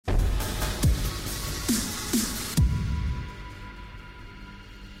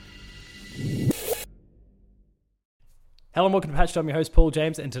Hello and welcome to Patched. I'm your host, Paul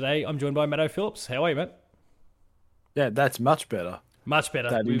James, and today I'm joined by Matto Phillips. How are you, mate? Yeah, that's much better. Much better.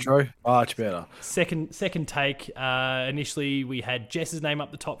 That intro, much better. Second take. Initially, we had Jess's name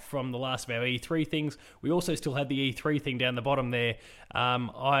up the top from the last of our E3 things. We also still had the E3 thing down the bottom there.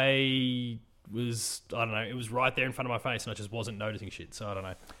 I don't know, it was right there in front of my face and I just wasn't noticing shit, so I don't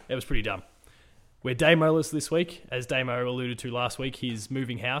know. It was pretty dumb. We're Damo-less this week. As Damo alluded to last week, he's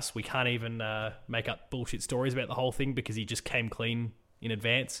moving house. We can't even make up bullshit stories about the whole thing because he just came clean in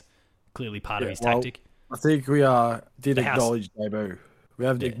advance. Clearly part of his tactic. I think we did acknowledge Damo. We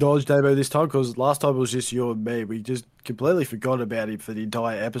haven't acknowledged Damo this time because last time it was just you and me. We just completely forgot about him for the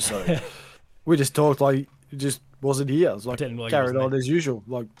entire episode. We just talked like he just wasn't here. It was like carried on as usual.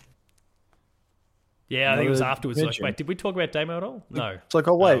 Yeah, I think it was afterwards. Like, wait, did we talk about Damo at all? No. It's like,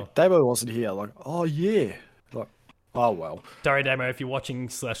 oh wait, Damo wasn't here. Like, oh yeah. Like, oh well. Sorry, Damo, if you're watching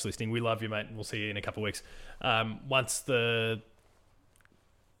 / listening, we love you, mate, and we'll see you in a couple of weeks.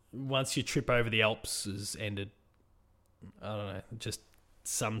 Once your trip over the Alps has ended, I don't know, just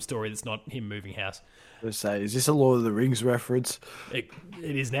some story that's not him moving house. Let's say, is this a Lord of the Rings reference? It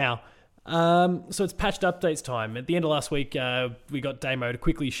is now. So it's patched updates time. At the end of last week, we got Damo to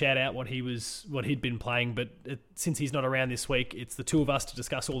quickly shout out what he'd been playing. But since he's not around this week, it's the two of us to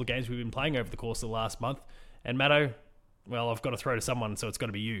discuss all the games we've been playing over the course of the last month. And Matto, well, I've got to throw to someone, so it's got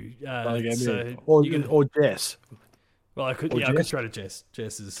to be you. Or Jess. Well, I could throw to Jess.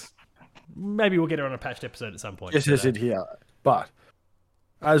 Jess is maybe we'll get her on a patched episode at some point. Jess isn't here, but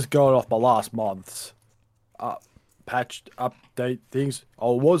as going off my last month's patched update things, I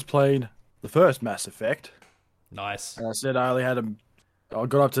was playing the first Mass Effect. Nice. And I said I only had I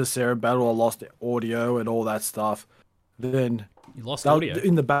got up to the Saren battle, I lost the audio and all that stuff. Then you lost audio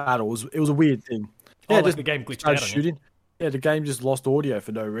in the battle. It was a weird thing. Yeah, like the game glitched out shooting. Yeah, the game just lost audio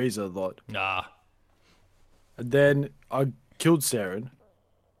for no reason. Nah. And then I killed Saren,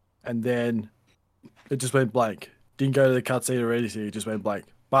 and then it just went blank. Didn't go to the cutscene or anything. It just went blank.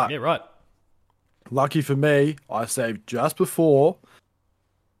 But yeah, right. Lucky for me, I saved just before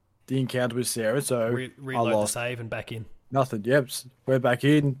the encounter with Sarah, so reload the save and back in. Nothing. Yep, went back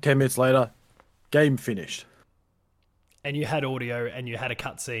in. 10 minutes later, game finished. And you had audio, and you had a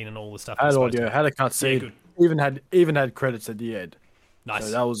cutscene, and all the stuff. Had audio, had a cutscene. Yeah, even had credits at the end. Nice.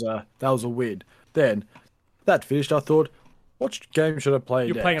 So that was a win. Then that finished. I thought, what game should I play?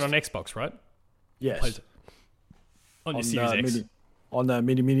 You're playing it on Xbox, right? Yes. On your Series X. On the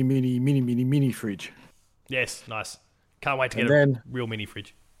mini fridge. Yes, nice. Can't wait to get a real mini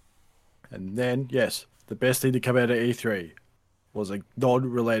fridge. And then, yes, the best thing to come out of E3 was a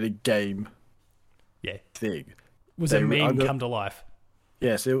non-related game thing. Was a meme come to life?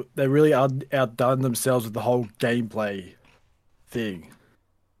 Yes, they really outdone themselves with the whole gameplay thing.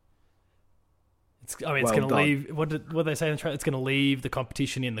 It's going to leave... What did they say in the trailer? It's going to leave the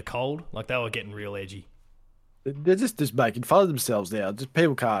competition in the cold? Like, they were getting real edgy. They're just making fun of themselves now. Just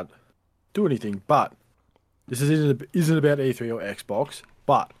people can't do anything. But this isn't about E3 or Xbox.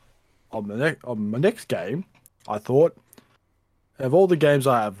 But on my next game, I thought, of all the games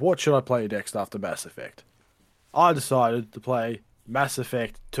I have, what should I play next after Mass Effect? I decided to play Mass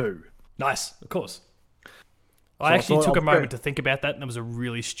Effect 2. Nice, of course. I actually took a moment to think about that, and it was a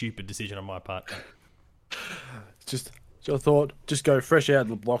really stupid decision on my part. So I thought, just go fresh out of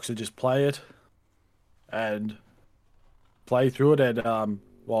the blocks and just play it. And play through it, and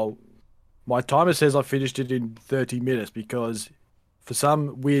my timer says I finished it in 30 minutes because for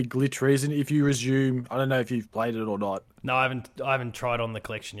some weird glitch reason, if you resume, I don't know if you've played it or not. No, I haven't tried on the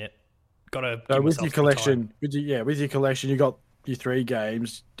collection yet. With your collection, you got your 3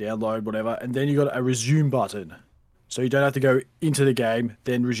 games, download whatever, and then you got a resume button, so you don't have to go into the game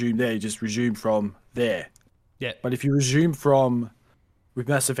then resume there. You just resume from there. Yeah. But if you resume with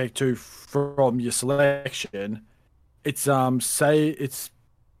Mass Effect 2 from your selection, it's it's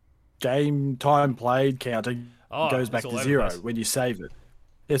game time played counter goes back to 0 when you save it.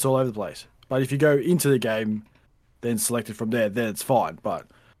 It's all over the place. But if you go into the game, then select it from there, then it's fine. But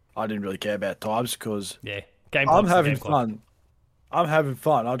I didn't really care about times because I'm having fun. I'm having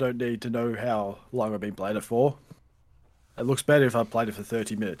fun. I don't need to know how long I've been playing it for. It looks better if I played it for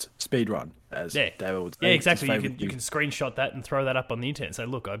 30 minutes. Speed run, as David would say. Yeah, exactly. You can screenshot that and throw that up on the internet and say,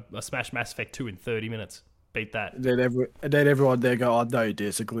 look, I smashed Mass Effect 2 in 30 minutes. Beat that. And then everyone there go, oh, no,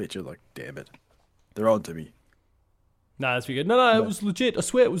 it's a glitch. You're like, damn it. They're on to me. No, that's pretty good. No, it was legit. I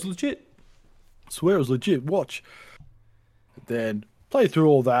swear it was legit. Watch. Then play through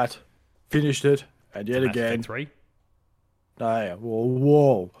all that, finished it, and yet again. Mass Effect 3? No, yeah.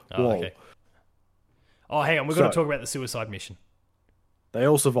 Whoa. Okay. Oh, hang on. We've got to talk about the suicide mission. They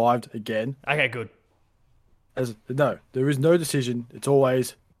all survived again. Okay, good. No, there is no decision. It's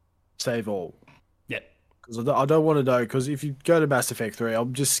always save all. Yeah. Because I don't want to know. Because if you go to Mass Effect 3,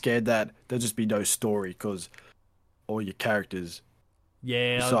 I'm just scared that there'll just be no story because all your characters,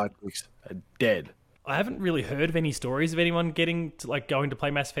 your sidekicks, are dead. I haven't really heard of any stories of anyone getting to going to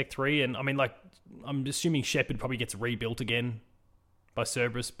play Mass Effect 3, and I mean, I'm assuming Shepard probably gets rebuilt again by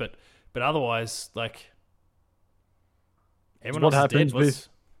Cerberus, but otherwise, everyone else is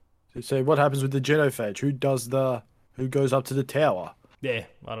dead. So what happens with the genophage? Who goes up to the tower? Yeah,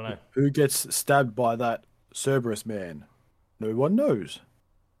 I don't know. Who gets stabbed by that Cerberus man? No one knows.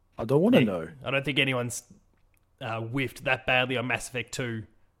 I don't want to know. I don't think anyone's whiffed that badly on Mass Effect 2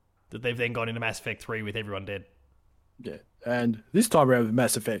 that they've then gone into Mass Effect 3 with everyone dead. Yeah, and this time around with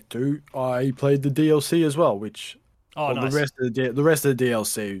Mass Effect 2, I played the DLC as well, which nice. the rest of the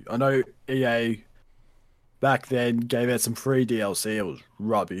DLC. I know EA back then gave out some free DLC. It was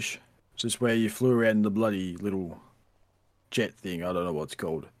rubbish. It's just where you flew around the bloody little jet thing. I don't know what it's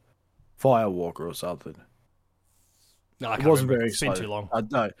called, Firewalker or something. No, I can't remember. Very exciting. It's been too long. I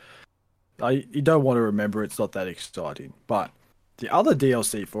know. You don't want to remember. It's not that exciting, but the other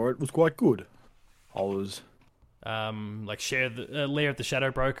DLC for it was quite good. I was share the Lair of the Shadow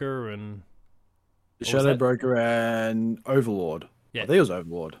Broker and the Shadow Broker and Overlord. Yeah, I think it was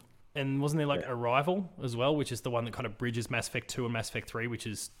Overlord. And wasn't there Arrival as well, which is the one that kind of bridges Mass Effect 2 and Mass Effect 3, which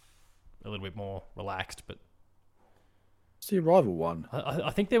is a little bit more relaxed, but it's the Arrival one.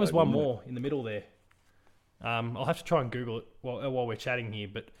 I think there was one more in the middle there. I'll have to try and Google it while we're chatting here,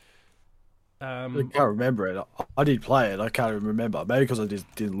 but I can't remember it. I did play it. I can't even remember. Maybe because I just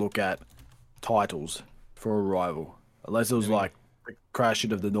didn't look at titles for Arrival. Unless it was the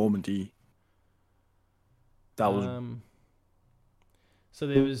crashing of the Normandy. That was so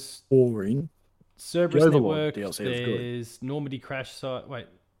there was boring. Cerberus Network. DLC there's Normandy crash site. Wait,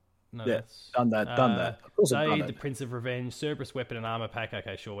 no, that's done that. Of course Zaid, the Prince of Revenge, Cerberus weapon and armor pack.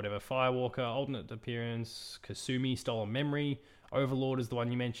 Okay, sure, whatever. Firewalker, alternate appearance, Kasumi, stolen memory. Overlord is the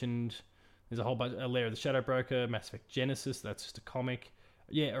one you mentioned. There's a whole bunch. A Lair of the Shadow Broker, Mass Effect Genesis. That's just a comic.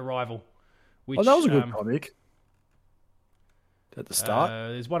 Yeah, Arrival. Which, that was a good comic. At the start,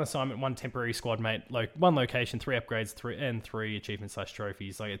 there's one assignment, one temporary squad mate, one location, 3 upgrades, 3 achievements /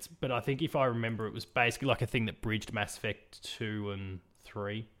 trophies. But I think if I remember, it was basically a thing that bridged Mass Effect 2 and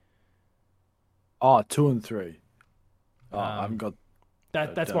 3. Oh, 2 and 3. I haven't got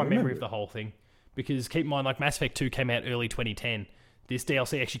that's my memory of the whole thing. Because keep in mind, Mass Effect 2 came out early 2010. This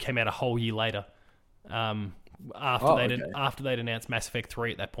DLC actually came out a whole year later. After they'd announced Mass Effect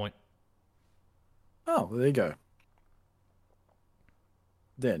 3 at that point. Oh, well, there you go.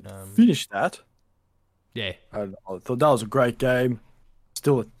 Then finished that. Yeah. I thought that was a great game.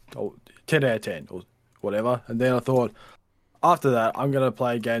 Still a 10 out of 10 or whatever. And then I thought, after that, I'm going to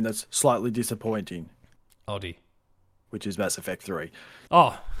play a game that's slightly disappointing. Oddie. Which is Mass Effect 3.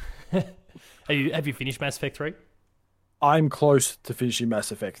 Oh. Have you finished Mass Effect 3? I'm close to finishing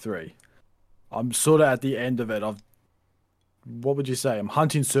Mass Effect 3. I'm sort of at the end of it. What would you say? I'm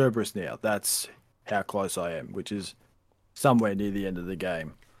hunting Cerberus now. That's how close I am, which is somewhere near the end of the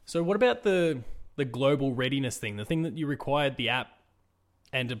game. So what about the global readiness thing? The thing that you required the app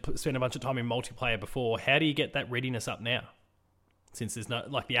and to spend a bunch of time in multiplayer before. How do you get that readiness up now? Since there's no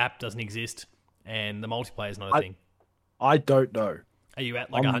the app doesn't exist and the multiplayer is not a thing. I don't know. Are you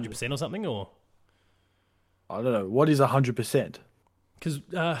at 100% or something, or? I don't know. What is 100%? Because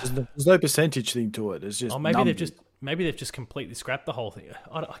there's no percentage thing to it. It's just maybe they've just completely scrapped the whole thing.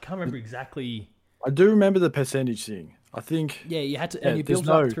 I can't remember exactly. I do remember the percentage thing. I think you had to, and you built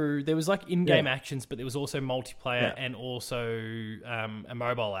up through. There was in-game actions, but there was also multiplayer and also a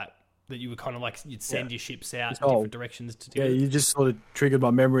mobile app that you were kind of you'd send your ships out in different directions to do. Yeah, you just sort of triggered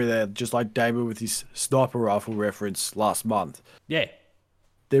my memory there, just like David with his sniper rifle reference last month. Yeah,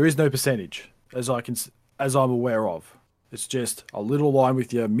 there is no percentage as I'm aware of. It's just a little line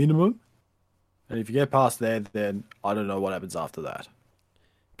with your minimum, and if you get past there, then I don't know what happens after that.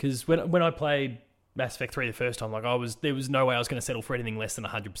 Because when I played Mass Effect 3 the first time, there was no way I was going to settle for anything less than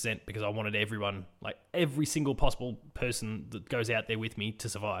 100% because I wanted everyone, every single possible person that goes out there with me to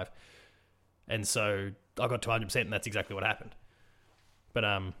survive. And so I got to 100% and that's exactly what happened.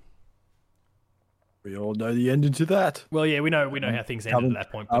 But we all know the ending to that. Well, yeah, we know how things ended at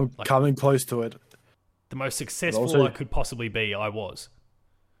that point. I'm coming close to it. The most successful I could possibly be, I was.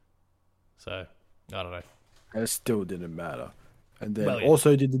 So, I don't know. It still didn't matter. And then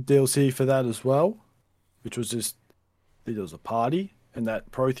also did the DLC for that as well, which was just, there was a party and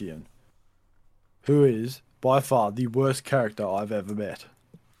that Prothean, who is by far the worst character I've ever met.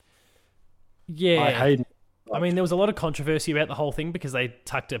 Yeah. I hate him. I mean, there was a lot of controversy about the whole thing because they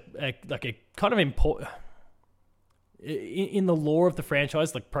tucked a kind of important. in the lore of the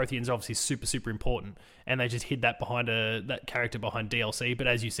franchise, like Prothean's obviously super, super important, and they just hid that behind that character behind DLC. But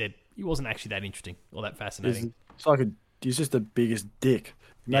as you said, he wasn't actually that interesting or that fascinating. He's just the biggest dick.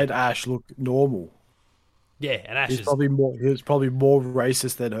 He made Ash look normal. Yeah, and Ash he was probably more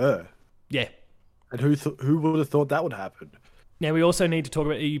racist than her. Yeah. And who would have thought that would happen? Now we also need to talk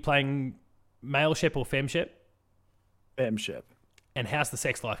about, are you playing male Shep or fem Shep? Fem Shep. And how's the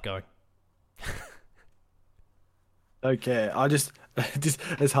sex life going? Okay, I just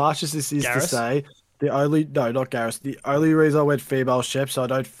as harsh as this is Garrus? to say, not Garrus. The only reason I went female Shep, so I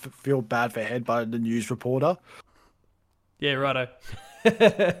don't feel bad for headbutting the news reporter. Yeah, righto.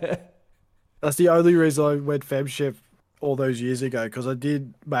 That's the only reason I went fem Shep all those years ago, because I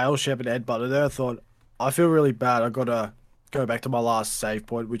did male Shep and headbutt, and then I thought, I feel really bad. I got to go back to my last save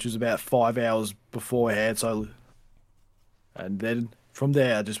point, which was about 5 hours beforehand. And then from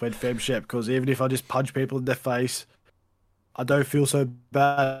there, I just went fem Shep, because even if I just punch people in their face, I don't feel so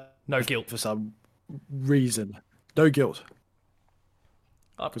bad. No guilt. For some reason. No guilt.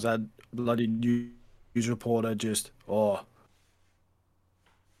 Because I had a bloody news reporter and just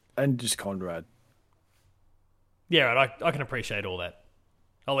Conrad. Yeah, right. I can appreciate all that.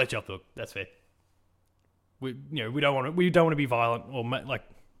 I'll let you off the hook. That's fair. We don't want to be violent, or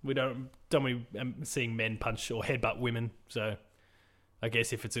we don't want to be seeing men punch or headbutt women. So I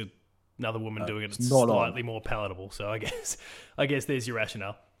guess if it's another woman doing it, it's slightly more palatable. So I guess there's your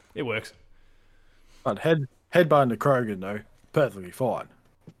rationale. It works. But headbutting the Krogan though, perfectly fine.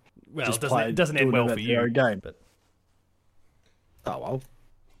 Well, it doesn't end well for you. Game. But oh well.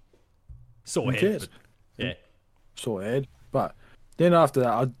 Sore head. But, yeah. Sore head. But then after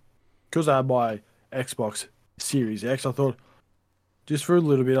that, because I had my Xbox Series X, I thought just for a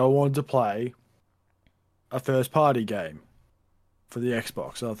little bit I wanted to play a first party game for the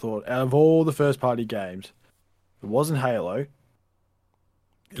Xbox. And I thought, out of all the first party games, it wasn't Halo.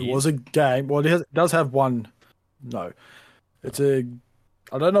 It was a game. Well, it does have one. No, I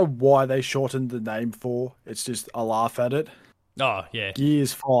don't know why they shortened the name for. It's just I laugh at it. Oh yeah.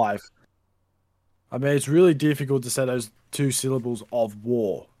 Gears 5. I mean, it's really difficult to say those two syllables of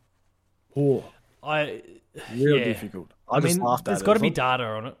war. War. Difficult. I mean, laughed at it. There's got to be data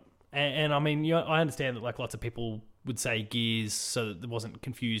on it, and I mean, I understand that like lots of people would say Gears so that it wasn't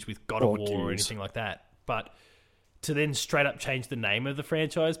confused with God of War Gears. Or anything like that, but to then straight up change the name of the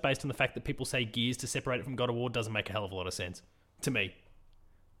franchise based on the fact that people say Gears to separate it from God of War doesn't make a hell of a lot of sense to me.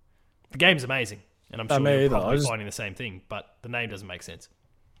 The game's amazing, and I'm sure you're probably finding the same thing, but the name doesn't make sense.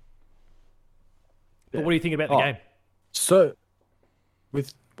 Yeah. But what do you think about the game? So,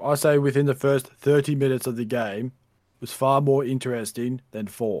 I say within the first 30 minutes of the game was far more interesting than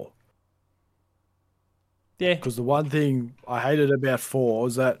 4. Yeah. Because the one thing I hated about 4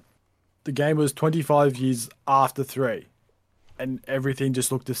 was that the game was 25 years after 3, and everything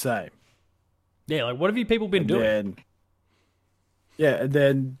just looked the same. Yeah, like what have you people been doing? And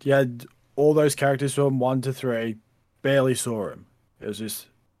then you had all those characters from 1 to 3, barely saw him. It was just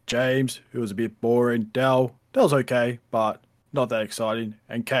James, who was a bit boring. Dell's okay, but not that exciting.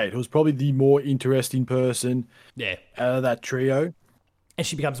 And Kate, who's probably the more interesting person out of that trio. And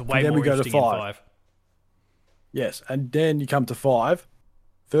she becomes way more interesting in 5. Yes, and then you come to 5.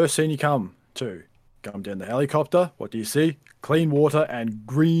 First scene you come down the helicopter. What do you see? Clean water and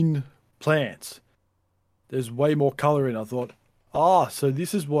green plants. There's way more colour in. I thought, so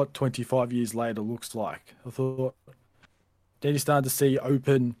this is what 25 years later looks like. I thought, then you start to see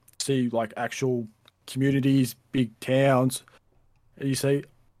like actual communities, big towns, and you see,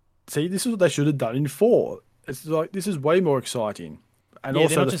 this is what they should have done in 4. It's like, this is way more exciting. And also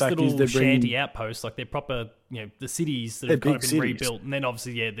they're not the just fact little is they're shanty outposts, like they're proper, the cities that have kind of been rebuilt, and then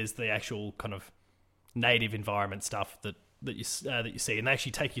obviously, there's the actual kind of native environment stuff that you see, and they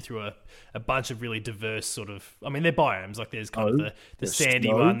actually take you through a bunch of really diverse sort of, I mean, they're biomes, like there's kind of the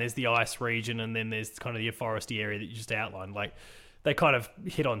sandy one, there's the ice region, and then there's kind of your foresty area that you just outlined. Like, they kind of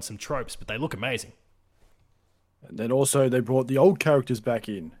hit on some tropes, but they look amazing. And then also they brought the old characters back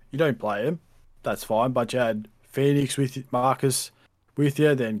in. You don't play them, that's fine, but you had Phoenix with you, Marcus with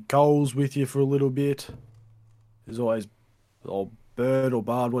you, then Cole's with you for a little bit. There's always old Bird or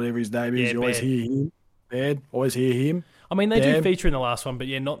Bard, whatever his name is. You always hear him. Bad, always hear him. I mean, they do feature in the last one, but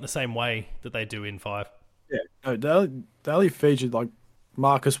not in the same way that they do in 5. Yeah, no, they only featured like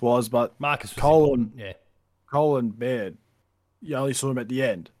Marcus was, but Marcus was Cole and Baird, you only saw him at the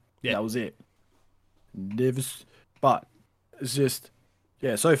end. Yeah, that was it. But it's just,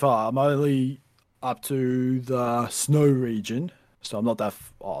 so far I'm only up to the snow region, so I'm not that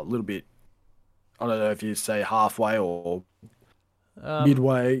a little bit. I don't know if you say halfway or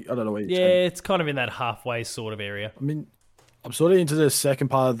midway. I don't know what you're saying. It's kind of in that halfway sort of area. I mean, I'm sort of into the second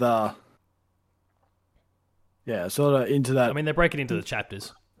part of the... Yeah, sort of into that... I mean, they're breaking into the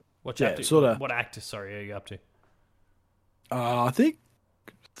chapters. What chapter? What act, sorry, are you up to? I think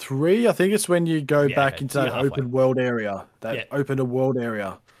 3. I think it's when you go back into that open world area. Open world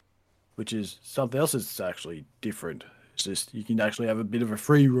area, which is something else that's actually different. It's just you can actually have a bit of a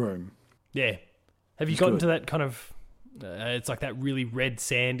free room. Yeah. Have you gotten to that kind of... it's like that really red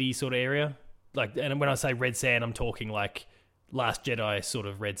sandy sort of area? Like, and when I say red sand, I'm talking like Last Jedi sort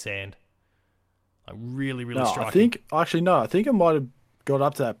of red sand. Like really, really striking. I think I might have got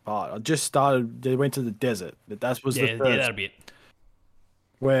up to that part. I just started. They went to the desert. That was the first. Yeah, that'll be it.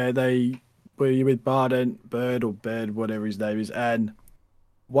 Where you with Bird, whatever his name is, and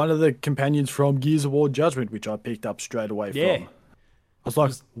one of the companions from Gears of War Judgment, which I picked up straight away from. I was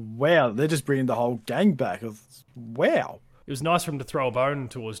like, wow, they're just bringing the whole gang back. Wow. It was nice for him to throw a bone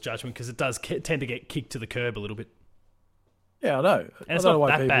towards Judgment because it does tend to get kicked to the curb a little bit. Yeah, I know. And it's not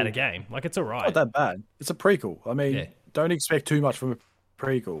that bad a game. Like, it's all right. Not that bad. It's a prequel. I mean, don't expect too much from a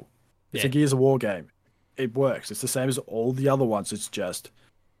prequel. It's a Gears of War game. It works. It's the same as all the other ones. It's just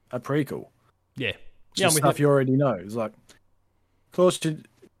a prequel. Yeah. It's stuff you already know. It's like, of course, you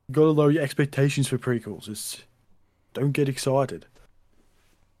got to lower your expectations for prequels. Don't get excited.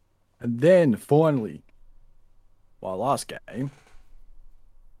 And then, finally, my last game,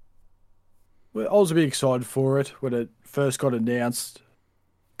 well, I was a bit excited for it when it first got announced.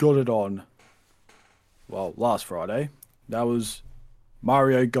 Got it on, last Friday. That was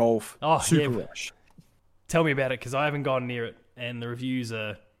Mario Golf Super Rush. Tell me about it, because I haven't gone near it, and the reviews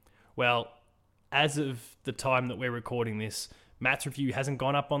are, as of the time that we're recording this, Matt's review hasn't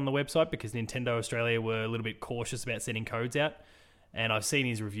gone up on the website because Nintendo Australia were a little bit cautious about sending codes out. And I've seen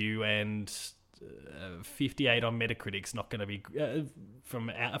his review, and 58 on Metacritic's not going to be from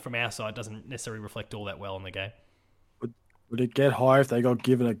our side doesn't necessarily reflect all that well on the game. Would it get higher if they got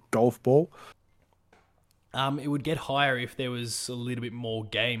given a golf ball? It would get higher if there was a little bit more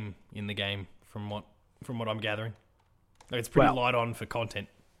game in the game, from what I'm gathering. Like, it's pretty light on for content.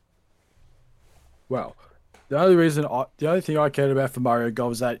 Well, the only thing I cared about for Mario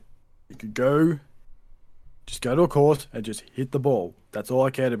Golf is that you could just go to a course and just hit the ball. That's all I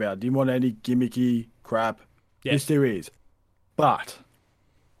cared about. Didn't want any gimmicky crap. Yes, there is. But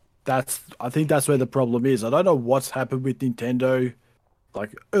I think that's where the problem is. I don't know what's happened with Nintendo,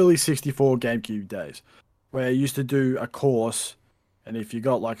 like early 64 GameCube days, where you used to do a course, and if you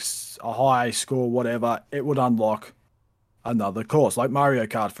got like a high score, whatever, it would unlock another course, like Mario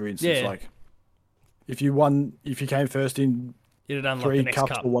Kart, for instance. Yeah. Like if you came first in it'd unlock 3 the next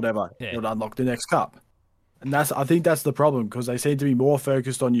cups cup. or whatever, it would unlock the next cup. And I think that's the problem, because they seem to be more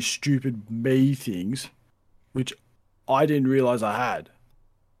focused on your stupid me things, which I didn't realize I had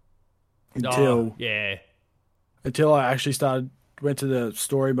until I actually went to the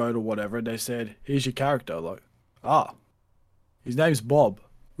story mode or whatever, and they said, "Here's your character." Like, his name's Bob,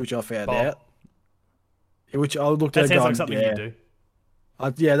 which I found out. Which I looked at. That sounds like something you do.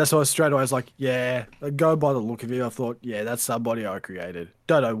 That's why straight away I was like, go by the look of it. I thought, that's somebody I created.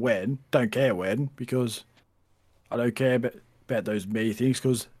 Don't know when, don't care when, because I don't care about those me things,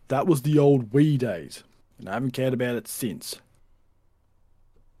 because that was the old Wii days, and I haven't cared about it since.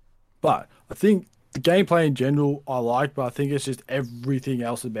 But I think the gameplay in general I like, but I think it's just everything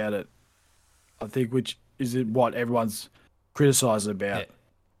else about it, I think, which is what everyone's criticising about. Yeah.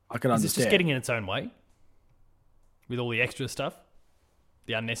 I can understand. It's just getting in its own way with all the extra stuff,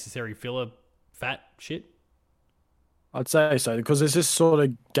 the unnecessary filler, fat shit. I'd say so, because there's this sort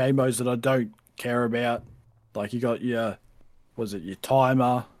of game modes that I don't care about. Like, you got your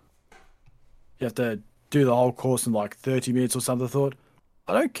timer. You have to do the whole course in like 30 minutes or something. I thought,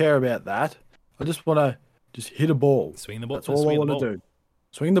 I don't care about that. I just want to just hit a ball. Swing the ball. That's all I want to do.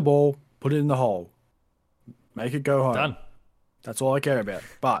 Swing the ball, put it in the hole, make it go home. Done. That's all I care about.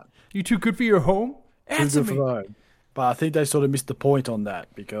 But you too good for your home? Answer me. But I think they sort of missed the point on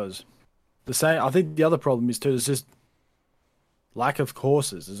that, because I think the other problem is too, there's just lack of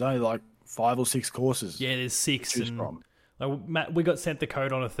courses. There's only like 5 or 6 courses. Yeah, there's 6. Like, Matt, we got sent the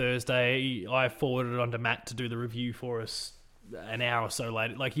code on a Thursday. I forwarded it on to Matt to do the review for us an hour or so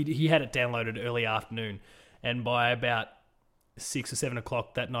later. Like, he had it downloaded early afternoon, and by about 6 or 7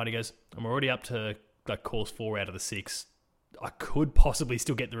 o'clock that night, he goes, "I'm already up to like course 4 out of the 6. I could possibly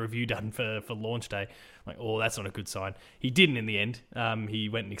still get the review done for launch day." Like, that's not a good sign. He didn't in the end. He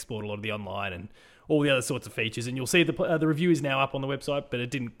went and explored a lot of the online and all the other sorts of features, and you'll see the review is now up on the website, but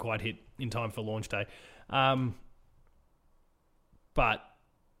it didn't quite hit in time for launch day. But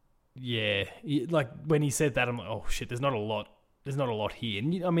yeah, like when he said that, I'm like, oh shit, there's not a lot there's not a lot here.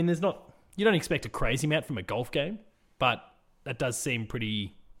 And, I mean, you don't expect a crazy amount from a golf game, but that does seem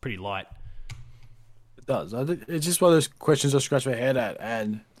pretty light. It does. It's just one of those questions I scratch my head at,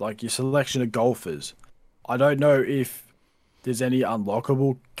 and like your selection of golfers. I don't know if there's any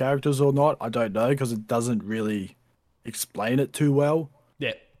unlockable characters or not. I don't know because it doesn't really explain it too well.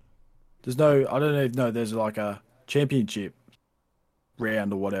 Yeah. I don't even know there's like a championship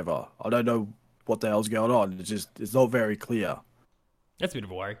round or whatever. I don't know what the hell's going on. It's not very clear. That's a bit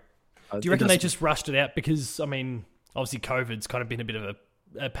of a worry. Do you reckon they just rushed it out because, I mean, obviously COVID's kind of been a bit of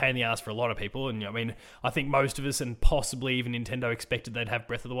a pain in the ass for a lot of people, and I mean, I think most of us and possibly even Nintendo expected they'd have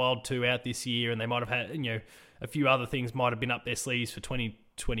Breath of the Wild 2 out this year, and they might have had, a few other things might have been up their sleeves for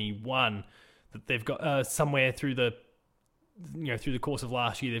 2021 that they've got somewhere through the course of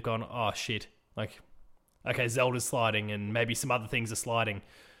last year they've gone, oh shit, like, okay, Zelda's sliding and maybe some other things are sliding.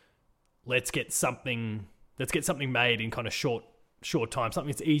 Let's get something made in kind of short time, something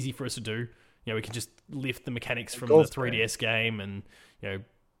that's easy for us to do. We can just lift the mechanics from the 3DS game and,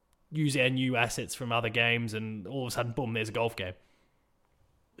 use our new assets from other games, and all of a sudden, boom, there's a golf game.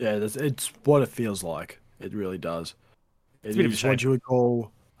 Yeah, it's what it feels like. It really does. It's a bit of a shame. What you would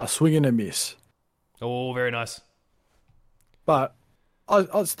call a swing and a miss. Oh, very nice. But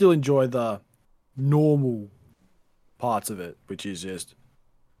I still enjoy the normal parts of it, which is just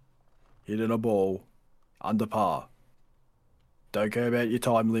hitting a ball under par. Don't care about your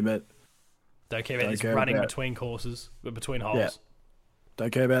time limit. Don't care about this running between courses, between holes. Yeah.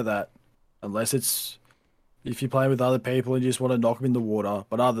 Don't care about that. Unless it's if you're playing with other people and you just want to knock them in the water.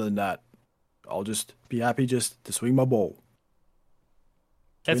 But other than that, I'll just be happy just to swing my ball.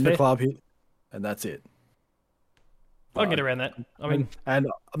 That's win the club hit, and that's it. I can get around that. I mean, and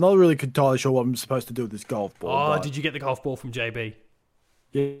I'm not really entirely sure what I'm supposed to do with this golf ball. Oh, did you get the golf ball from JB?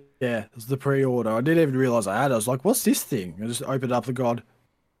 Yeah, it was the pre-order. I didn't even realize I had it. I was like, what's this thing? I just opened it up and gone,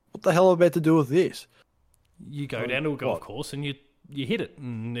 what the hell am I about to do with this? You go down to a golf course and you hit it,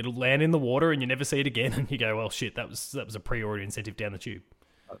 and it'll land in the water, and you never see it again. And you go, well, shit, that was a pre-order incentive down the tube.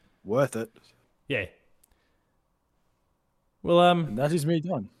 Worth it. Yeah. Well, and that is me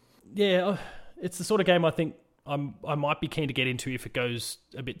done. Yeah, it's the sort of game I think I might be keen to get into if it goes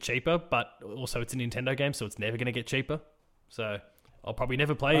a bit cheaper, but also it's a Nintendo game, so it's never going to get cheaper. So I'll probably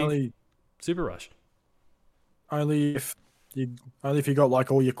never play Super Rush. Only if you got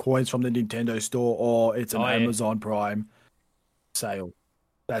like all your coins from the Nintendo store, or it's an Amazon Prime sale.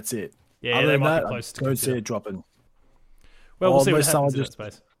 That's it. Yeah, other than that, I don't see it dropping. Well, we'll see what happens in that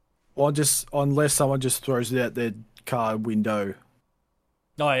space. Or unless someone just throws it out their car window.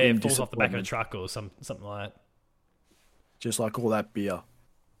 Oh yeah, it falls off the back of a truck or something like that. Just like all that beer.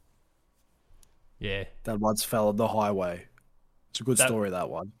 Yeah. That once fell on the highway. It's a good story, that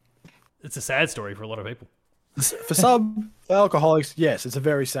one. It's a sad story for a lot of people. For some alcoholics, yes, it's a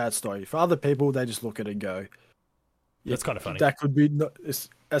very sad story. For other people, they just look at it and go, yeah, that's kind of funny. That could be,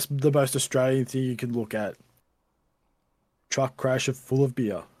 that's the most Australian thing you can look at. Truck crash full of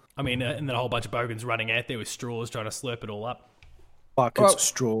beer. I mean, and then a whole bunch of bogans running out there with straws trying to slurp it all up. Buckets,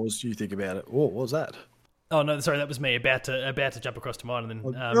 straws, you think about it. Oh, what was that? Oh, no, sorry, that was me about to jump across to mine, and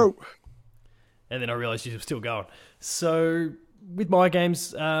then and then I realised you were still going. So, with my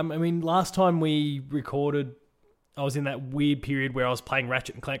games, I mean, last time we recorded, I was in that weird period where I was playing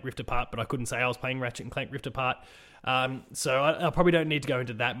Ratchet and Clank Rift Apart, but I couldn't say I was playing Ratchet and Clank Rift Apart. So I probably don't need to go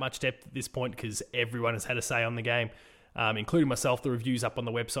into that much depth at this point because everyone has had a say on the game, including myself. The review's up on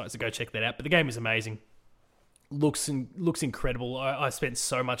the website, so go check that out. But the game is amazing. Looks incredible. I spent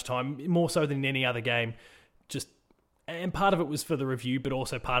so much time, more so than any other game, and part of it was for the review, but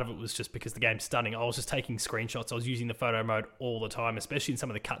also part of it was just because the game's stunning. I was just taking screenshots. I was using the photo mode all the time, especially in some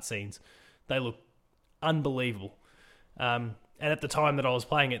of the cutscenes. They look unbelievable. And at the time that I was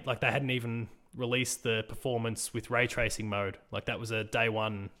playing it, like they hadn't even released the performance with ray tracing mode. Like that was a day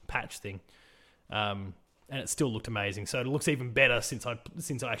one patch thing. And it still looked amazing. So it looks even better since I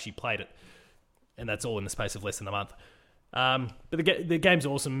actually played it. And that's all in the space of less than a month. But the game's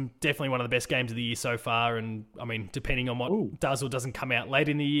awesome. Definitely one of the best games of the year so far. And I mean, depending on what does or doesn't come out late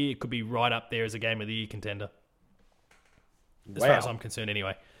in the year, it could be right up there as a game of the year contender. As far as I'm concerned,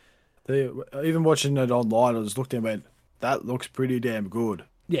 anyway. Even watching it online, I just looked and went, that looks pretty damn good.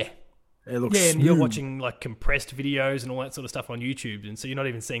 Yeah. It looks and smooth. You're watching like compressed videos and all that sort of stuff on YouTube, and so you're not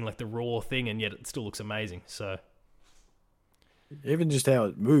even seeing like the raw thing, and yet it still looks amazing. So even just how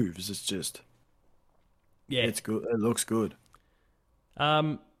it moves, it's just it's good. It looks good.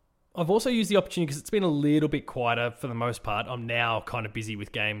 I've also used the opportunity because it's been a little bit quieter for the most part. I'm now kind of busy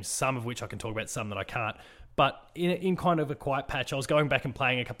with games, some of which I can talk about, some that I can't. But in kind of a quiet patch, I was going back and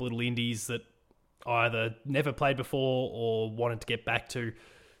playing a couple little indies that I either never played before or wanted to get back to.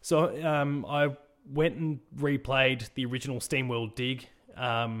 So I went and replayed the original SteamWorld Dig.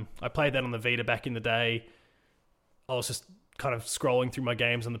 I played that on the Vita back in the day. I was just kind of scrolling through my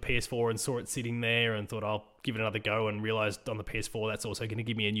games on the PS4 and saw it sitting there and thought I'll give it another go, and realised on the PS4 that's also going to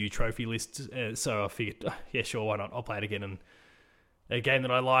give me a new trophy list. So I figured, yeah, sure, why not? I'll play it again. And a game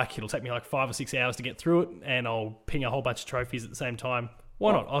that I like, it'll take me like 5 or 6 hours to get through it, and I'll ping a whole bunch of trophies at the same time.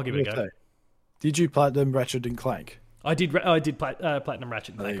 Why not? I'll give it a go. Did you platinum Ratchet and Clank? I did platinum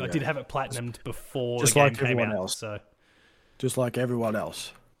Ratchet and Clank. I did have it platinumed before just the game like came everyone out. Else. So, just like everyone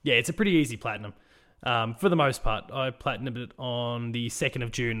else. Yeah, it's a pretty easy platinum. For the most part, I platinumed it on the 2nd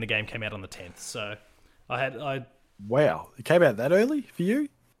of June. The game came out on the 10th. So Wow, it came out that early for you?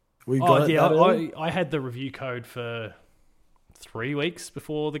 I had the review code for 3 weeks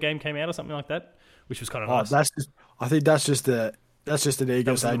before the game came out or something like that, which was kind of nice. I think that's just an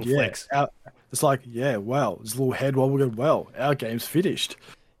ego saying, flex. It's like, yeah, wow, there's a little head wobble going, well, our game's finished.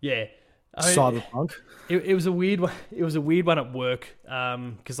 Yeah. Cyberpunk. It was a weird one. It was a weird one at work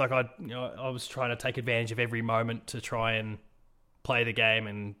because I was trying to take advantage of every moment to try and play the game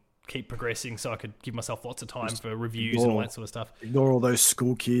and keep progressing, so I could give myself lots of time for reviews and all that sort of stuff. Ignore all those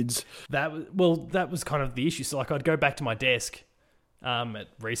school kids. That was kind of the issue. So like I'd go back to my desk at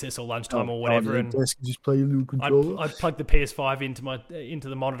recess or lunchtime or whatever, and just play a little controller. I'd plug the PS5 into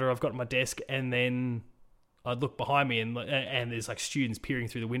the monitor I've got on my desk, and then I'd look behind me and there's like students peering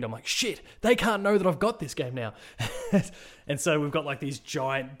through the window. I'm like, shit, they can't know that I've got this game now. And so we've got like these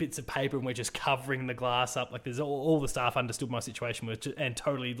giant bits of paper and we're just covering the glass up. Like there's all the staff understood my situation and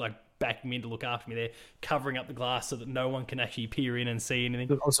totally like backing me in to look after me there, covering up the glass so that no one can actually peer in and see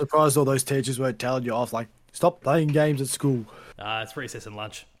anything. I'm surprised all those teachers weren't telling you off, like, stop playing games at school. It's recess and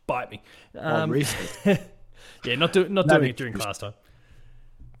lunch. Bite me. Recess. Yeah, not doing it during class time.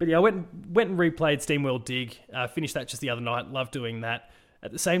 But yeah, I went and replayed SteamWorld Dig. Finished that just the other night. Loved doing that.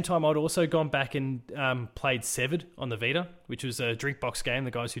 At the same time, I'd also gone back and played Severed on the Vita, which was a Drinkbox game. The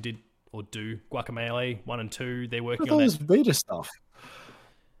guys who did or do Guacamelee 1 and 2, they're working on that. It was Vita stuff.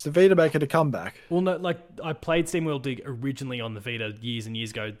 Is the Vita making a comeback? Well, no, like I played SteamWorld Dig originally on the Vita years and years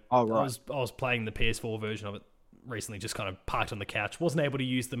ago. Oh, right. I was playing the PS4 version of it recently, just kind of parked on the couch. Wasn't able to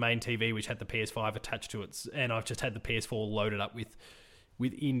use the main TV, which had the PS5 attached to it, and I've just had the PS4 loaded up with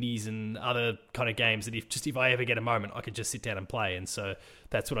indies and other kind of games that if I ever get a moment, I could just sit down and play. And so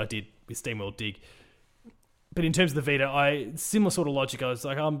that's what I did with SteamWorld Dig. But in terms of the Vita, similar sort of logic. I was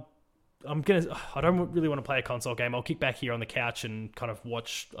like, I don't really want to play a console game. I'll kick back here on the couch and kind of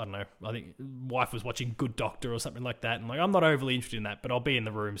watch, I don't know, I think wife was watching Good Doctor or something like that. And like, I'm not overly interested in that, but I'll be in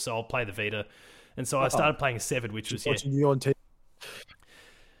the room, so I'll play the Vita. And so I started playing Severed, which was, watching you on TV.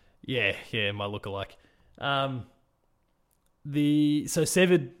 Yeah, my lookalike. So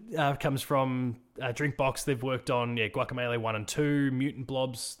Severed comes from Drinkbox. They've worked on Guacamelee 1 and 2, Mutant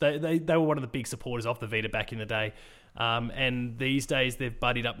Blobs. They were one of the big supporters of the Vita back in the day. And these days they've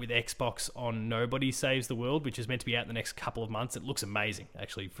buddied up with Xbox on Nobody Saves the World, which is meant to be out in the next couple of months. It looks amazing,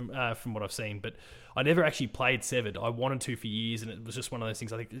 actually, from what I've seen. But I never actually played Severed. I wanted to for years, and it was just one of those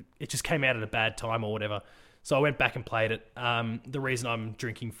things. I think it just came out at a bad time or whatever. So I went back and played it. The reason I'm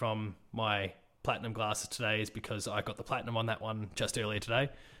drinking from my platinum glasses today is because I got the platinum on that one just earlier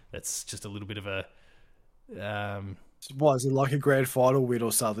today. That's just a little bit of a... What, is it like a grand final win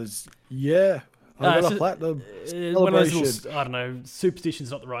or something? Yeah, I got a platinum one of those little, I don't know,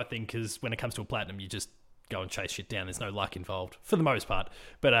 superstition's not the right thing, because when it comes to a platinum, you just go and chase shit down. There's no luck involved, for the most part.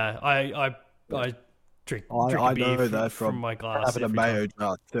 But I drink a beer from my glass. I've had a mayo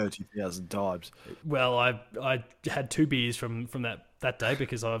jar 30,000 times. Well, I had 2 beers from that day,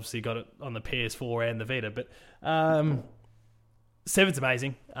 because I obviously got it on the PS4 and the Vita. But Seven's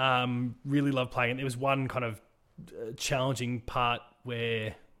amazing. Really love playing it. There was one kind of challenging part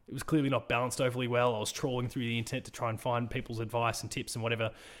where it was clearly not balanced overly well. I was trawling through the internet to try and find people's advice and tips and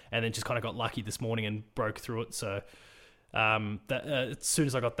whatever, and then just kind of got lucky this morning and broke through it. So as soon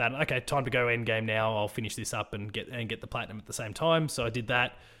as I got that, okay, time to go end game now. I'll finish this up and get the platinum at the same time. So I did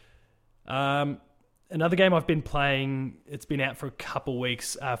that. Another game I've been playing, it's been out for a couple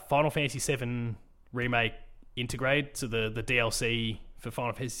weeks, Final Fantasy VII Remake Intergrade. So the DLC for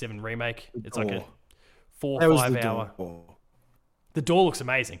Final Fantasy VII Remake. It's like a 4 or 5 hour. The door looks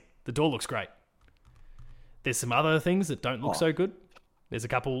amazing. The door looks great. There's some other things that don't look so good. There's a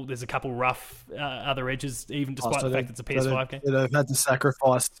couple rough other edges, even despite the fact that it's a PS5 game. They've had to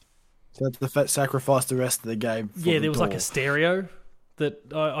sacrifice the rest of the game. Yeah, there was like a stereo that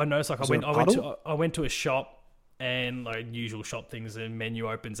I noticed. Like I went to a shop, and like usual shop things, and menu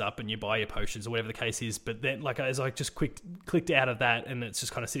opens up and you buy your potions or whatever the case is. But then like as I just clicked out of that, and it's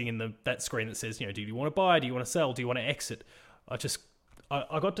just kind of sitting in that screen that says, do you want to buy, do you want to sell, do you want to exit?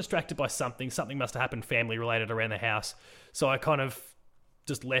 I got distracted by something must have happened family related around the house, so I kind of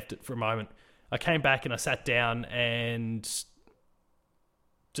just left it for a moment. I came back and I sat down and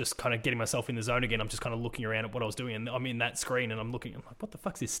just kind of getting myself in the zone again. I'm just kind of looking around at what I was doing, and I'm in that screen and I'm like, what the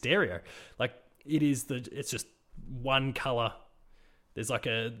fuck's this stereo? Like it's just one color. There's like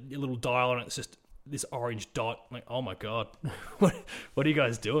a little dial and it's just this orange dot. I'm like, oh my God, what are you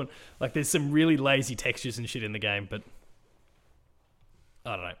guys doing? Like there's some really lazy textures and shit in the game, but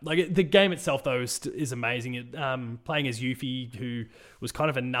I don't know. Like the game itself though is amazing. Playing as Yuffie, who was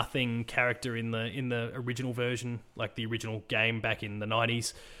kind of a nothing character in the original version, like the original game back in the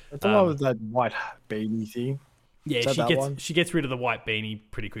 90s. It's the one with that white beanie thing. Yeah, she gets rid of the white beanie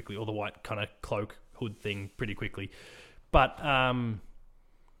pretty quickly, or the white kind of cloak hood thing pretty quickly. But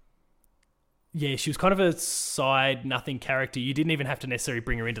yeah, she was kind of a side nothing character. You didn't even have to necessarily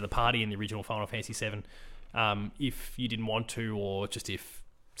bring her into the party in the original Final Fantasy VII. If you didn't want to, or just if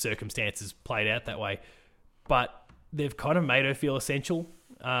circumstances played out that way. But they've kind of made her feel essential,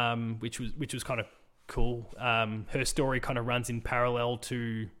 which was kind of cool. Her story kind of runs in parallel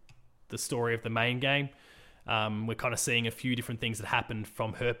to the story of the main game. We're kind of seeing a few different things that happened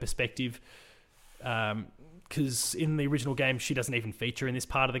from her perspective. Because in the original game, she doesn't even feature in this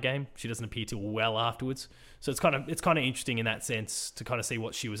part of the game. She doesn't appear till well afterwards. So it's kind of interesting in that sense to kind of see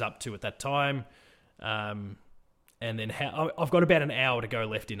what she was up to at that time. And then I've got about an hour to go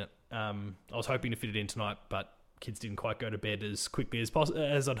left in it. I was hoping to fit it in tonight, but kids didn't quite go to bed as quickly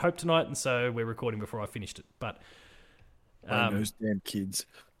as I'd hoped tonight, and so we're recording before I finished it. But those damn kids.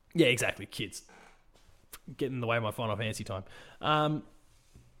 Yeah, exactly, kids getting in the way of my Final Fantasy time.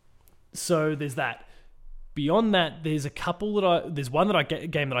 So there's that. Beyond that, there's one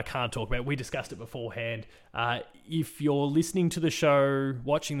game that I can't talk about. We discussed it beforehand. If you're listening to the show,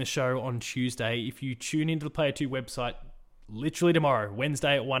 watching the show on Tuesday, if you tune into the Player 2 website, literally tomorrow,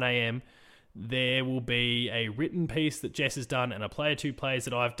 Wednesday at 1 a.m., there will be a written piece that Jess has done and a Player 2 plays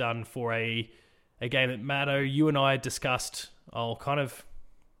that I've done for a game that Matto, you and I discussed. I'll kind of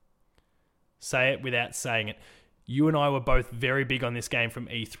say it without saying it. You and I were both very big on this game from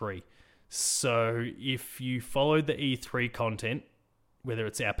E3. So if you followed the E3 content, whether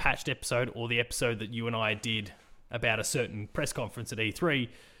it's our patched episode or the episode that you and I did about a certain press conference at E3,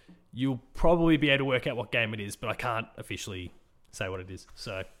 you'll probably be able to work out what game it is, but I can't officially say what it is.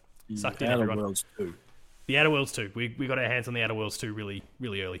 So sucked in, everyone. Outer Worlds 2. The Outer Worlds 2. We got our hands on the Outer Worlds 2 really,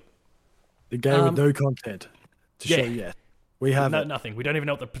 really early. The game with no content to show yet. We have nothing. We don't even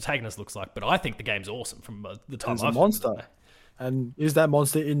know what the protagonist looks like, but I think the game's awesome from the time I've monster. And is that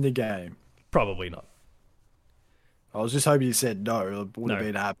monster in the game? Probably not. I was just hoping you said no. It would have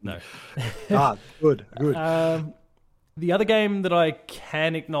been happening. No. Good. The other game that I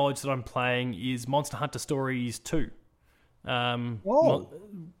can acknowledge that I'm playing is Monster Hunter Stories 2. Which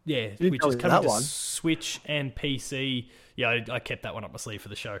is coming to Switch and PC. Yeah, I kept that one up my sleeve for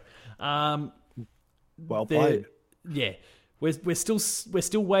the show. Well played. Yeah. We're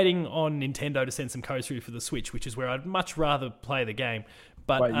still waiting on Nintendo to send some codes through for the Switch, which is where I'd much rather play the game.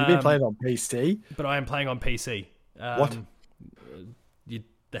 But wait, you've been playing on PC? But I am playing on PC. What?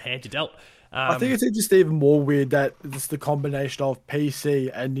 The hand you dealt. I think it's just even more weird that it's the combination of PC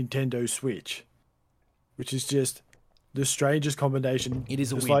and Nintendo Switch, which is just the strangest combination. It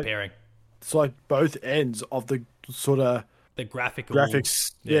is a weird pairing. It's like both ends of the sort of the graphical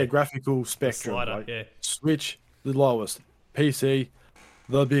spectrum. Slider, like Switch, the lowest. PC,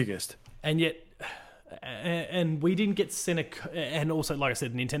 the biggest. And yet, and we didn't get sent and also, like I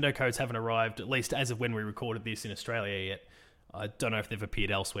said, Nintendo codes haven't arrived, at least as of when we recorded this in Australia yet. I don't know if they've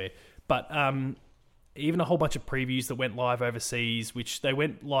appeared elsewhere. But even a whole bunch of previews that went live overseas, which they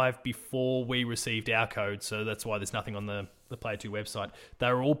went live before we received our code, so that's why there's nothing on the Player 2 website.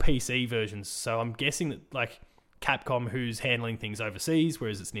 They were all PC versions, so I'm guessing that, like, Capcom, who's handling things overseas,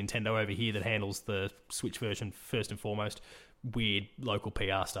 whereas it's Nintendo over here that handles the Switch version first and foremost. Weird local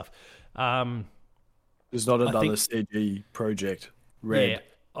PR stuff. There's not another CG project. Red. Yeah,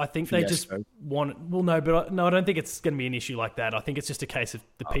 I think they just want. Well, no, but I don't think it's going to be an issue like that. I think it's just a case of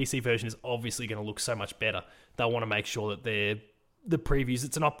the PC version is obviously going to look so much better. They'll want to make sure that the previews.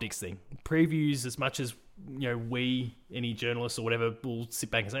 It's an optics thing. Previews, as much as any journalists or whatever will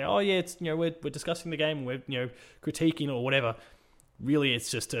sit back and say, oh yeah, it's we're discussing the game, we're critiquing or whatever. Really, it's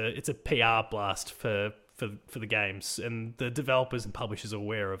just it's a PR blast for the games, and the developers and publishers are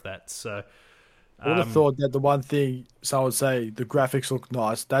aware of that. So I would have thought that the one thing someone would say, the graphics look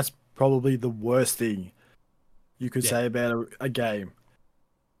nice, that's probably the worst thing you could say about a game,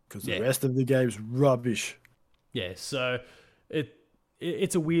 because the rest of the game's rubbish. Yeah, so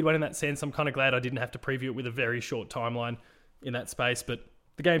it's a weird one in that sense. I'm kind of glad I didn't have to preview it with a very short timeline in that space, but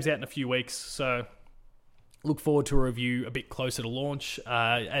the game's out in a few weeks, so look forward to a review a bit closer to launch.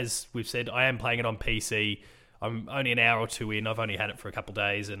 As we've said, I am playing it on PC. I'm only an hour or two in. I've only had it for a couple of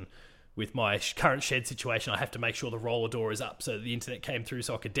days, and with my current shed situation, I have to make sure the roller door is up so that the internet came through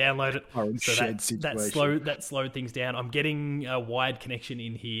so I could download it. That slowed things down. I'm getting a wired connection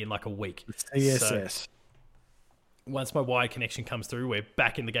in here in like a week. It's TSS. So once my wired connection comes through, we're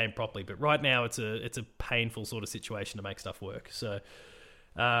back in the game properly. But right now, it's a painful sort of situation to make stuff work. So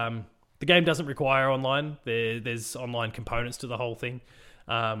the game doesn't require online. There's online components to the whole thing,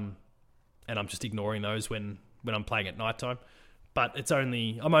 and I'm just ignoring those when I'm playing at nighttime. But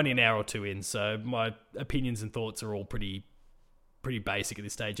I'm only an hour or two in, so my opinions and thoughts are all pretty basic at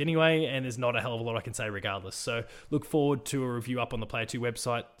this stage anyway, and there's not a hell of a lot I can say regardless. So look forward to a review up on the Player 2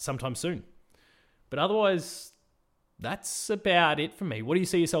 website sometime soon. But otherwise, that's about it for me. What do you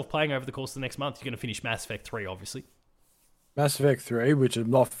see yourself playing over the course of the next month? You're going to finish Mass Effect 3, obviously. Mass Effect 3, which is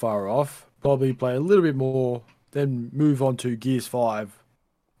not far off. Probably play a little bit more, then move on to Gears 5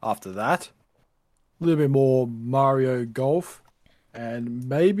 after that. A little bit more Mario Golf. And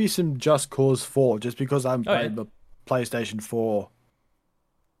maybe some Just Cause 4, just because I haven't played the PlayStation 4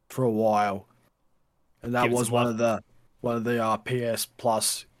 for a while. And that was one of the PS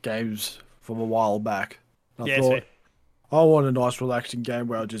Plus games from a while back. I thought, I want a nice relaxing game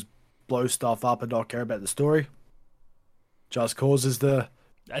where I'll just blow stuff up and not care about the story. Just Cause is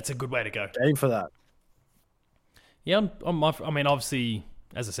that's a good way to go. Game for that. Yeah, obviously,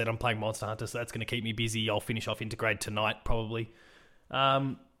 as I said, I'm playing Monster Hunter, so that's going to keep me busy. I'll finish off Intergrade tonight, probably.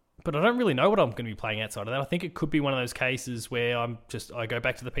 But I don't really know what I'm going to be playing outside of that. I think it could be one of those cases where I go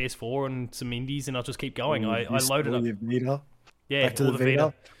back to the PS4 and some indies and I'll just keep going. I loaded up. Vita. Yeah, back to the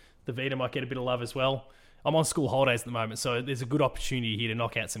Vita. The Vita might get a bit of love as well. I'm on school holidays at the moment, so there's a good opportunity here to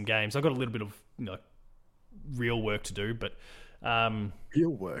knock out some games. I've got a little bit of real work to do, but real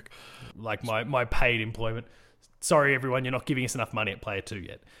work, like my paid employment. Sorry, everyone, you're not giving us enough money at Player 2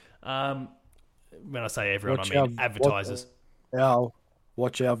 yet. When I say everyone, I mean advertisers.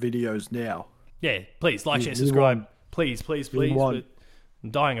 Watch our videos now. Yeah, please like, share, subscribe. Please. I'm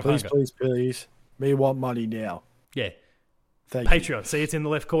dying of hunger. Please. Me want money now. Yeah. Thank Patreon. you. See, it's in the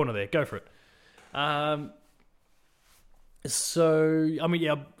left corner there. Go for it. So,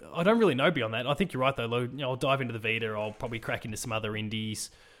 I don't really know beyond that. I think you're right, though, Lou. I'll dive into the Vita. I'll probably crack into some other indies.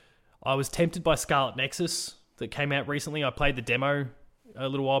 I was tempted by Scarlet Nexus that came out recently. I played the demo a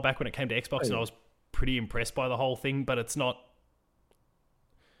little while back when it came to Xbox, and I was pretty impressed by the whole thing, but it's not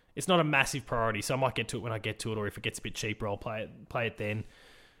a massive priority, so I might get to it when I get to it, or if it gets a bit cheaper, I'll play it then.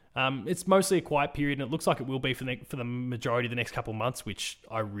 It's mostly a quiet period, and it looks like it will be for the majority of the next couple of months, which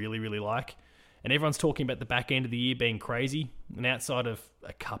I really, really like. And everyone's talking about the back end of the year being crazy, and outside of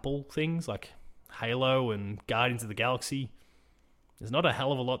a couple things like Halo and Guardians of the Galaxy, there's not a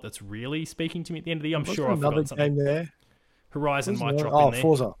hell of a lot that's really speaking to me at the end of the year. I'm sure I've forgotten something. Game there? Horizon might drop in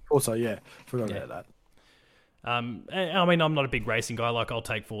there. Forza, yeah. Forgot about that. I'm not a big racing guy. Like, I'll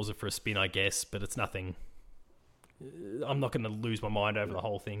take Forza for a spin, I guess, but it's nothing. I'm not going to lose my mind over the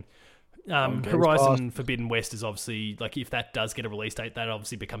whole thing. Horizon Forbidden West is obviously, like, if that does get a release date, that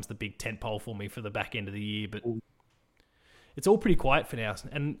obviously becomes the big tentpole for me for the back end of the year. But it's all pretty quiet for now.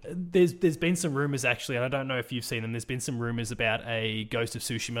 And there's been some rumors, actually, and I don't know if you've seen them. There's been some rumors about a Ghost of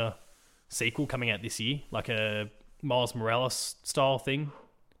Tsushima sequel coming out this year, like a Miles Morales style thing.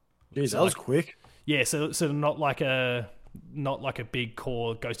 Jeez, that was quick. Yeah, so not like a big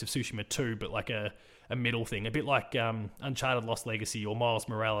core Ghost of Tsushima 2, but like a middle thing, a bit like Uncharted Lost Legacy or Miles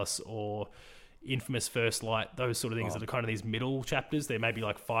Morales or Infamous First Light, those sort of things that are kind of these middle chapters. They're maybe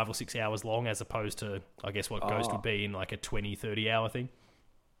like 5 or 6 hours long, as opposed to, I guess, what Ghost would be in like a 20, 30 hour thing.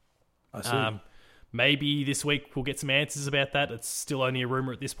 I see. Maybe this week we'll get some answers about that. It's still only a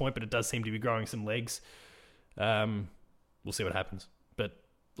rumor at this point, but it does seem to be growing some legs. We'll see what happens. But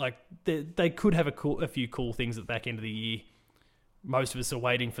like they could have a few cool things at the back end of the year. Most of us are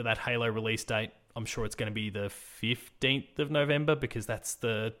waiting for that Halo release date. I'm sure it's going to be the 15th of November, because that's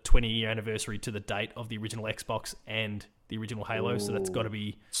the 20-year anniversary to the date of the original Xbox and the original Halo. So that's got to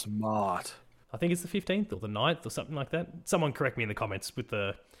be smart. I think it's the 15th or the 9th or something like that. Someone correct me in the comments with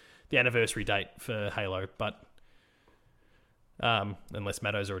the anniversary date for Halo, but unless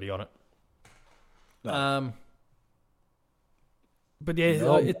Matto's already on it. No. But yeah,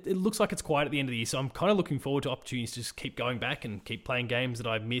 it looks like it's quiet at the end of the year, so I'm kind of looking forward to opportunities to just keep going back and keep playing games that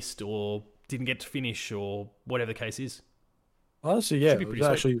I've missed or didn't get to finish or whatever the case is. Honestly, yeah, it was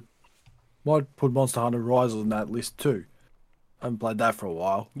actually Might put Monster Hunter Rise on that list too. I haven't played that for a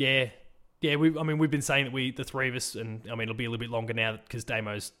while. Yeah. Yeah, we've been saying that the three of us, and I mean, it'll be a little bit longer now because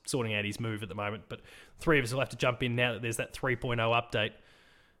Damo's sorting out his move at the moment, but the three of us will have to jump in now that there's that 3.0 update.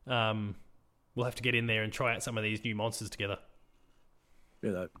 We'll have to get in there and try out some of these new monsters together.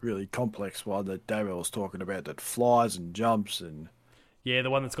 Yeah, that really complex one that Damo was talking about that flies and jumps and... Yeah, the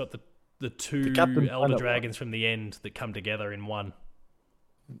one that's got the two Elder Dragons from the end that come together in one.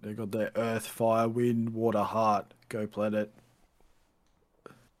 They got their Earth, Fire, Wind, Water, Heart, Go Planet.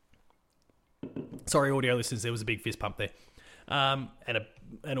 Sorry, audio listeners, there was a big fist pump there. And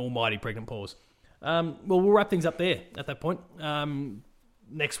an almighty pregnant pause. Well, we'll wrap things up there at that point.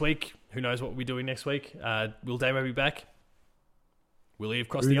 Next week, who knows what we'll be doing next week? Will Damo be back? Will he have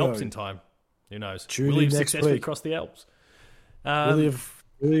crossed the Alps in time? Who knows? Will he have successfully crossed the Alps? Will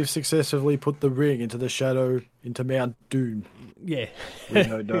he have successfully put the ring into the shadow into Mount Doom? Yeah. We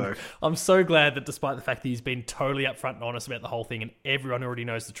don't know. I'm so glad that despite the fact that he's been totally upfront and honest about the whole thing and everyone already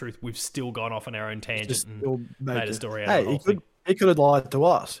knows the truth, we've still gone off on our own tangent and made a story out of the whole thing. He could have lied to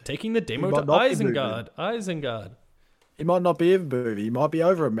us. Taking the demo to Isengard. He might not be in movie. He might be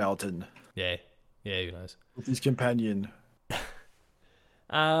over a mountain. Yeah. Yeah, who knows? With his companion.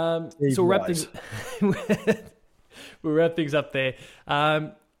 So we'll wrap things up there.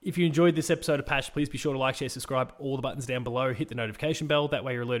 If you enjoyed this episode of Patched, please be sure to like, share, subscribe, all the buttons down below. Hit the notification bell. That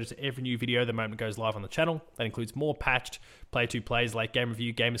way you're alerted to every new video the moment it goes live on the channel. That includes more Patched, Player 2 plays, like Game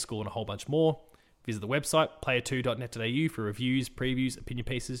Review, Gamer School, and a whole bunch more. Visit the website, player2.net.au, for reviews, previews, opinion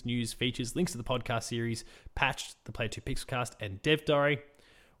pieces, news, features, links to the podcast series, Patched, the Player 2 Pixelcast, and Dev Diary.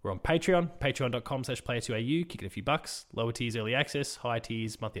 We're on Patreon, patreon.com/player2au. Kick it a few bucks. Lower tiers, early access. High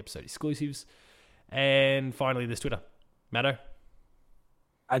tiers, monthly episode exclusives. And finally, there's Twitter. Matto?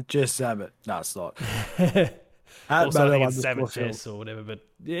 At Jess Samet. No, it's not. Also, I think it's Samet Jess or whatever. But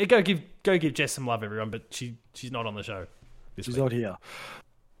yeah, go give Jess some love, everyone. But she's not on the show this week. She's not here.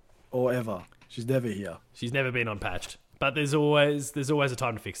 Or ever. She's never here. She's never been on Patched. But there's always a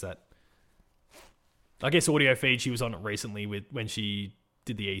time to fix that. I guess audio feed, she was on it recently when she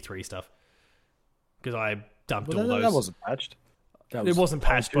did the E3 stuff. Because I dumped all those. That wasn't patched. It wasn't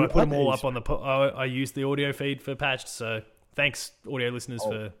patched, but I put them all up on the... I used the audio feed for Patched, so thanks, audio listeners,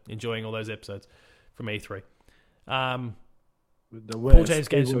 for enjoying all those episodes from E3. Paul James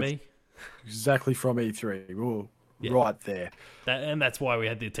Games for me. Exactly from E3. Ooh, yeah. Right there. And that's why we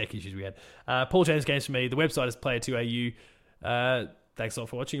had the tech issues we had. Paul James Games for me. The website is Player2AU. Thanks a lot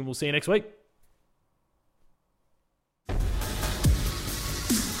for watching, and we'll see you next week.